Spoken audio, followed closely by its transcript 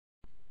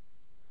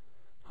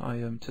Hi,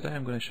 today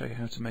I'm going to show you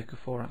how to make a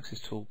 4-axis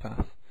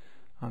toolpath.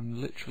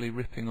 I'm literally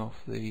ripping off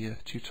the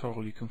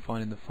tutorial you can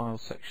find in the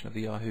files section of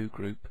the Yahoo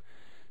group.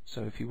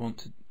 So if you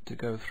want to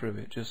go through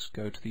it, just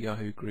go to the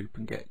Yahoo group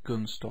and get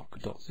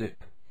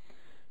gunstock.zip,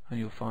 and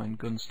you'll find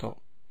gunstock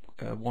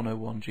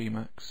 101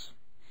 Gmax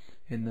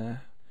in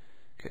there.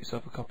 Get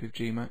yourself a copy of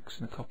Gmax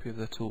and a copy of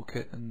the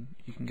toolkit, and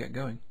you can get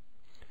going.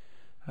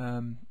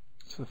 So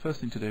the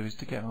first thing to do is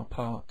to get our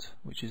part,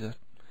 which is a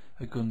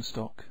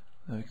gunstock.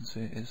 There you can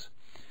see it is.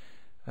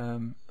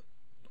 On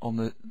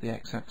the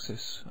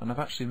x-axis, and I've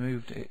actually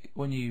moved it.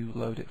 When you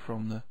load it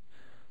from the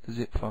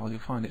zip file, you'll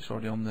find it's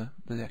already on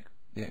the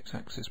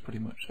x-axis pretty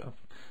much.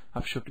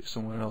 I've shoved it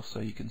somewhere else so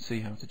you can see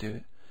how to do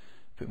it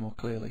a bit more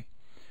clearly.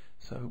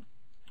 So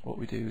what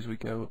we do is we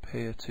go up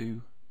here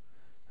to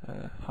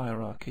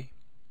hierarchy,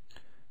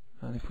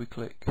 and if we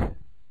click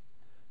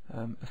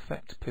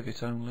effect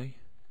pivot only,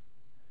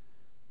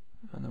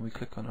 and then we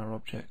click on our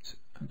object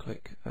and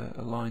click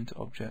align to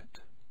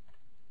object,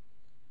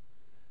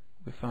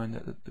 we find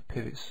that the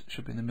pivots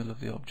should be in the middle of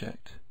the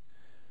object,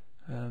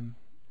 and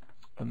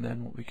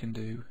then what we can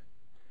do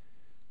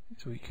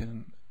is we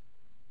can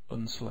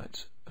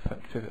unselect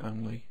effect pivot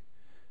only,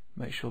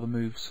 make sure the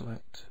move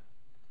select,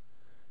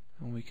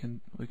 and we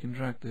can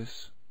drag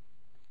this,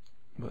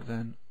 but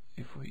then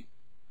if we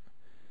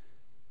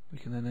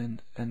can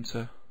then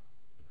enter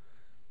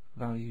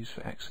values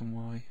for X and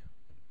Y,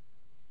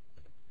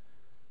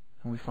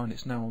 and we find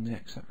it's now on the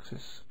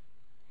X-axis.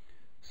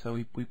 So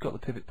we've got the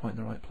pivot point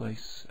in the right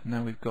place, and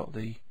now we've got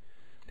the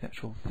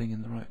actual thing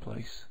in the right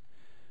place.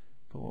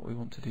 But what we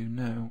want to do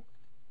now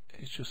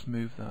is just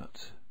move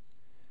that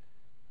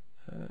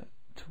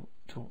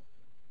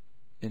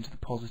into the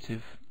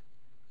positive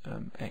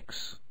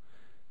X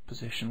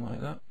position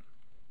like that.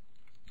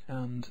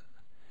 And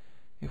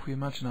if we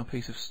imagine our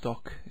piece of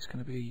stock is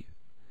going to be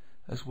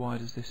as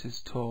wide as this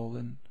is tall,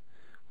 then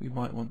we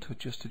might want to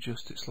adjust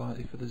it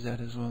slightly for the Z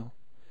as well.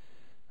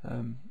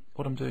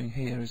 What I'm doing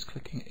here is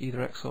clicking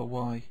either X or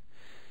Y,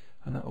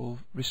 and that will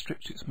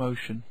restrict its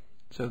motion.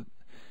 So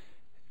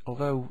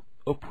although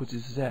upwards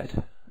is Z,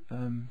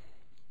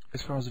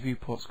 as far as the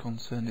viewport's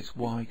concerned it's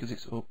Y because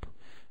it's up,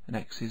 and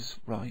X is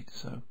right.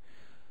 So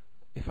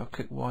if I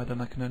click Y,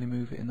 then I can only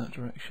move it in that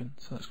direction.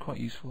 So that's quite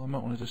useful. I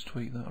might want to just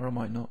tweak that, or I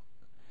might not.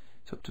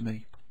 It's up to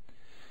me.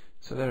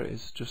 So there it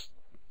is, just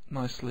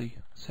nicely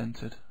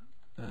centered.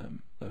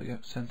 There we go,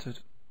 centered,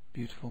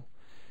 beautiful.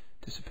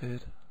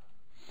 Disappeared.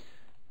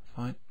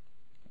 Fine.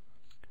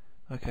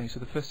 Okay, so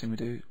the first thing we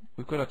do,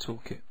 we've got our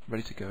toolkit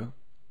ready to go.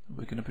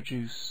 We're going to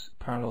produce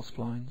parallel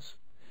splines.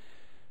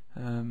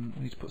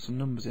 We need to put some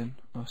numbers in.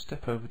 Our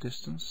step over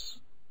distance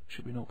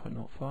should be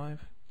 0.05.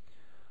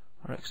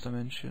 Our X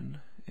dimension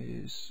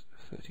is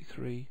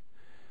 33.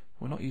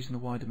 We're not using the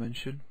Y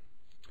dimension.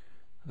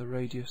 The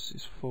radius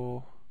is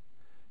 4,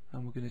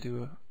 and we're going to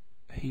do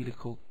a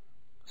helical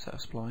set of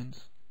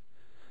splines.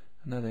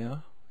 And there they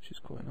are, which is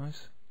quite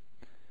nice.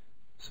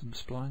 Some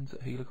splines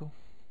that are helical.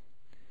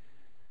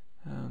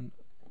 And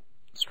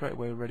straight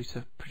away we're ready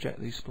to project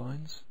these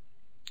splines.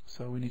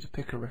 So we need to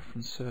pick a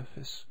reference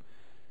surface,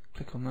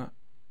 click on that,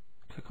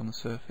 click on the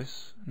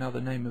surface. Now the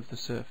name of the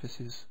surface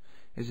is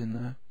in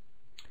there,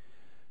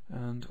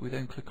 and we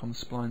then click on the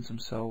splines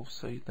themselves,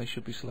 so they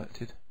should be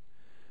selected,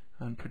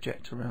 and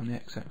project around the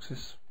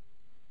x-axis.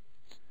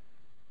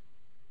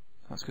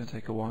 That's going to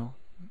take a while.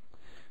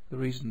 The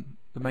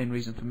main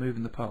reason for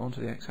moving the part onto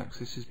the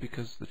x-axis is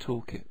because the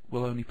toolkit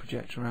will only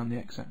project around the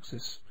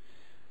x-axis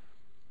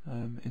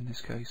in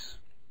this case,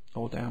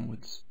 or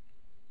downwards.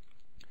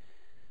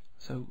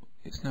 So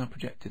it's now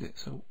projected it.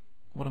 So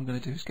what I'm going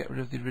to do is get rid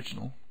of the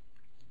original.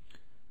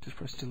 Just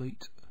press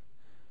delete,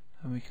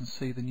 and we can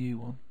see the new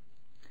one.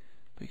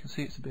 But you can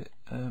see it's a bit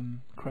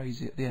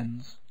crazy at the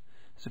ends.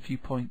 There's a few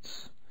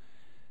points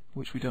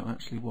which we don't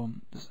actually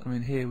want. I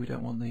mean, here we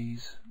don't want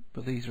these,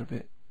 but these are a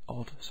bit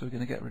odd, so we're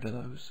going to get rid of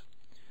those.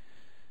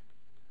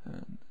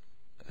 And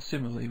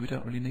similarly, we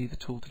don't really need the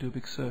tool to do a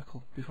big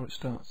circle before it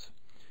starts.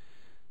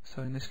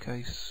 So in this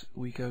case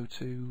we go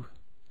to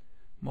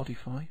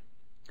modify,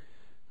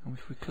 and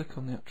if we click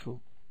on the actual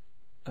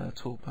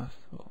toolpath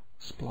or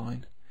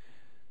spline,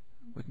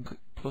 we can click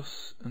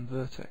plus and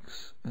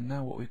vertex, and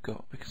now what we've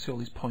got, we can see all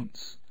these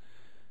points,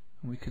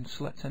 and we can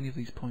select any of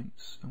these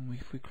points, and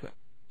if we click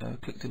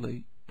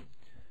delete,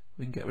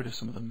 we can get rid of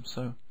some of them.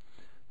 So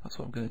that's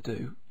what I'm going to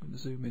do. I'm going to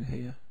zoom in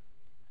here,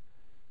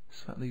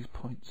 select these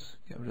points,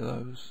 get rid of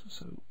those,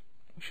 so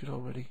we should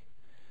already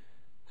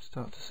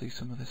start to see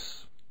some of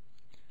this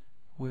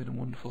weird and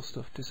wonderful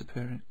stuff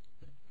disappearing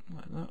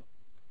like that.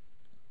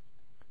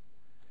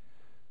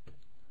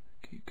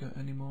 Keep going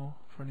any more.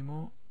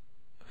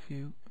 A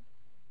few.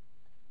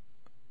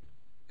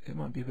 It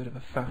might be a bit of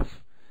a faff,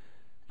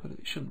 but it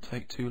shouldn't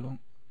take too long.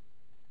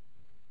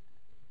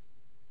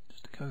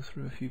 Just to go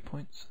through a few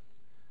points.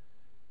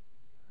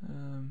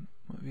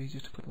 Might be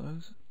easier to put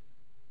those.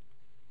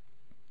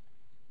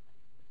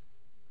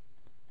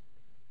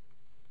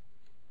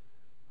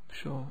 I'm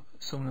sure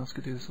someone else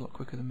could do this a lot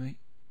quicker than me.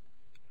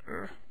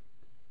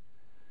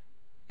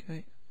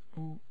 Okay,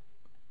 oh,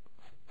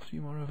 a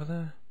few more over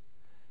there.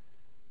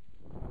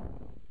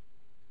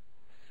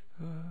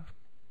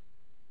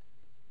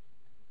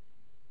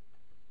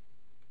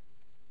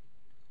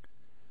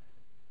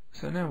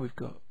 So now we've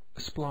got a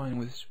spline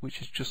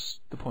which is just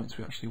the points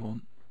we actually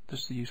want,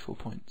 just the useful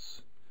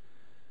points.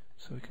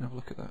 So we can have a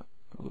look at that.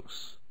 It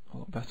looks a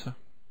lot better.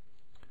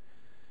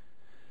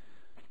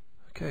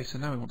 Okay, so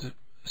now we want to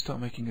start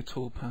making a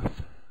toolpath.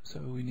 So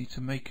we need to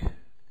make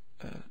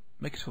a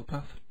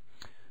toolpath.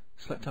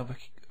 Select our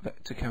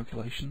vector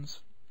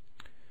calculations.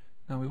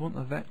 Now we want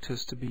the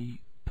vectors to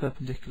be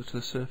perpendicular to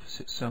the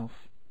surface itself.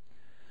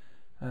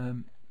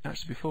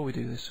 Actually, before we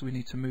do this, we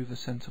need to move the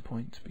center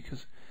point,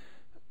 because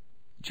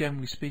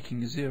generally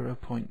speaking, a 0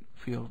 point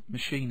for your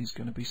machine is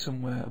going to be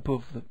somewhere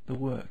above the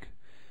work.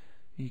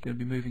 You're going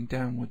to be moving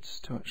downwards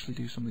to actually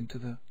do something to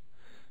the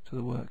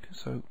work.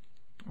 So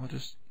I'll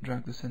just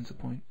drag the center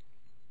point.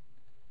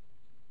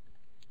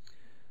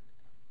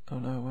 Oh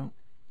no, I won't.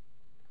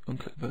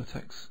 Unclick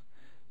vertex.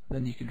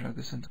 Then you can drag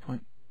the center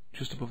point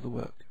just above the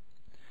work.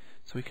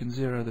 So we can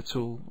zero the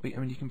tool. I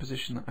mean, you can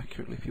position that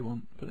accurately if you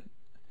want, but it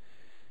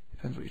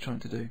depends what you're trying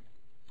to do.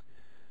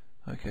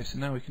 Okay, so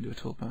now we can do a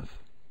toolpath.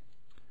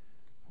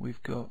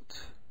 We've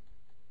got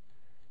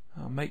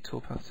our Make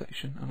Toolpath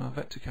section and our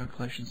Vector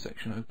Calculation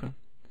section open.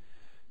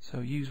 So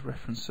use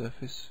reference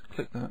surface,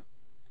 click that,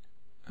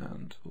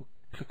 and we'll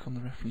click on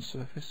the reference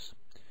surface.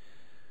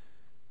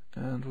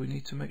 And we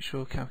need to make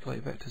sure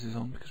Calculate Vectors is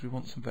on, because we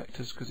want some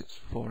vectors, because it's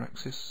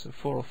 4-axis. So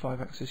 4 or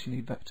 5-axis you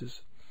need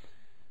vectors.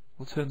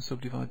 We'll turn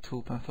Subdivide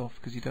Toolpath off,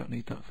 because you don't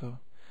need that for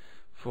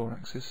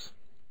 4-axis.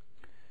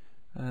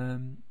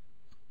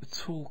 The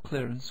tool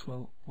clearance,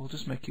 well, we'll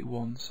just make it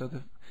 1, so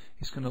that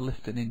it's going to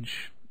lift an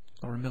inch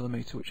or a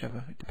millimetre,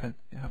 whichever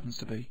it happens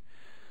to be,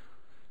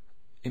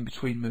 in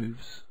between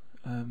moves.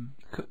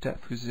 Cut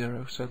depth with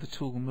 0, so the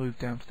tool will move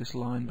down to this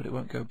line, but it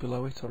won't go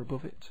below it or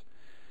above it.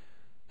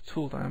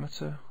 Tool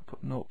diameter, I'll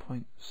put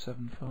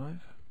 0.75,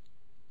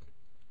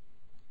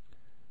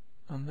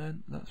 and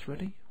then that's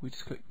ready. We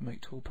just click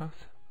Make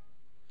Toolpath.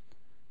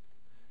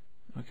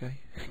 Okay,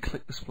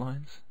 click the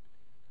splines,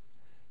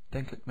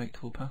 then click Make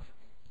Toolpath,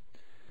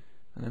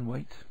 and then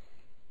wait.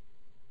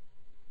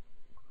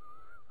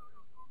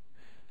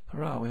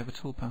 Hurrah, we have a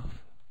toolpath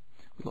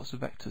with lots of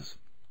vectors.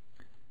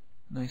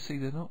 Now you see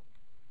they're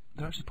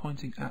actually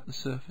pointing at the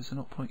surface, they're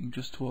not pointing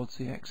just towards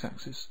the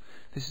x-axis.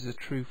 This is a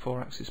true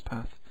 4-axis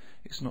path.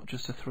 It's not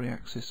just a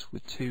 3-axis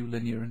with 2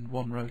 linear and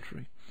 1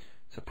 rotary.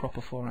 It's a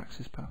proper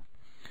 4-axis path.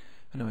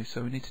 Anyway,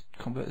 so we need to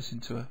convert this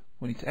into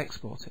we need to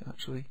export it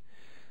actually.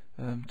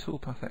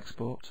 Toolpath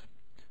export,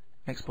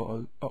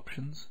 export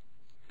options.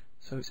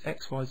 So it's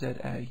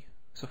XYZA.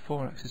 It's a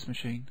 4-axis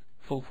machine,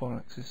 full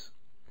 4-axis.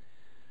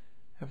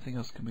 Everything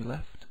else can be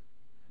left.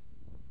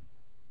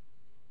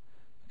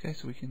 Okay,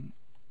 so we can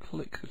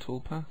click the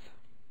toolpath,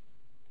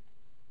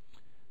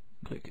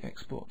 click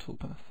Export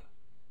Toolpath,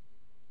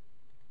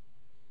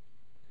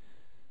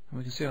 and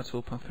we can see our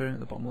toolpath here at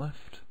the bottom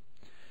left.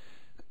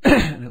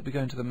 And it'll be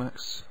going to the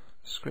Max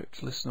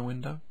Script Listener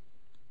window.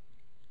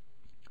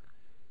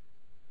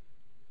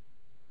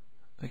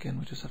 Again,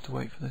 we just have to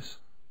wait for this.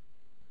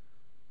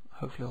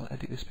 Hopefully I'll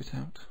edit this bit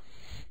out.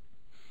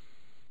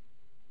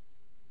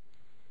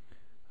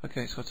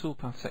 Okay, so our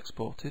toolpath's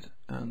exported,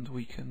 and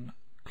we can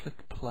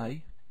click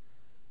play,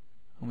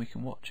 and we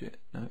can watch it.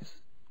 Now,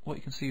 what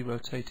you can see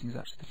rotating is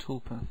actually the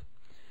toolpath.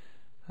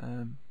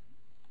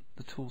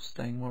 The tool's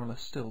staying more or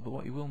less still, but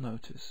what you will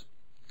notice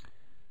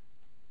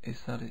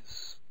is that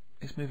it's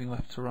moving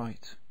left to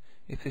right.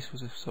 If this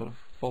was a sort of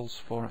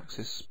false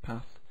 4-axis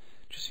path,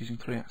 just using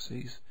 3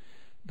 axes,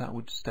 that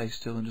would stay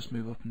still and just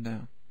move up and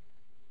down.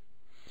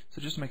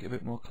 So just to make it a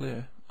bit more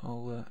clear,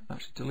 I'll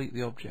actually delete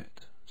the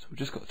object. So we've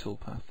just got the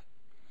toolpath.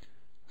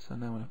 So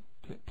now when I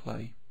click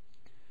play,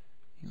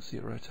 you'll see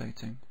it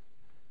rotating,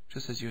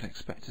 just as you'd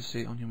expect to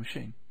see it on your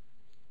machine.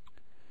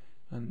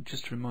 And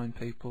just to remind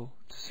people,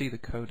 to see the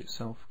code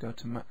itself, go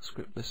to Max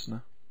Script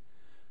Listener,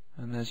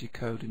 and there's your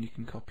code, and you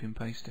can copy and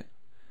paste it.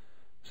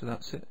 So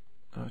that's it.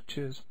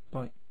 Cheers,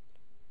 bye.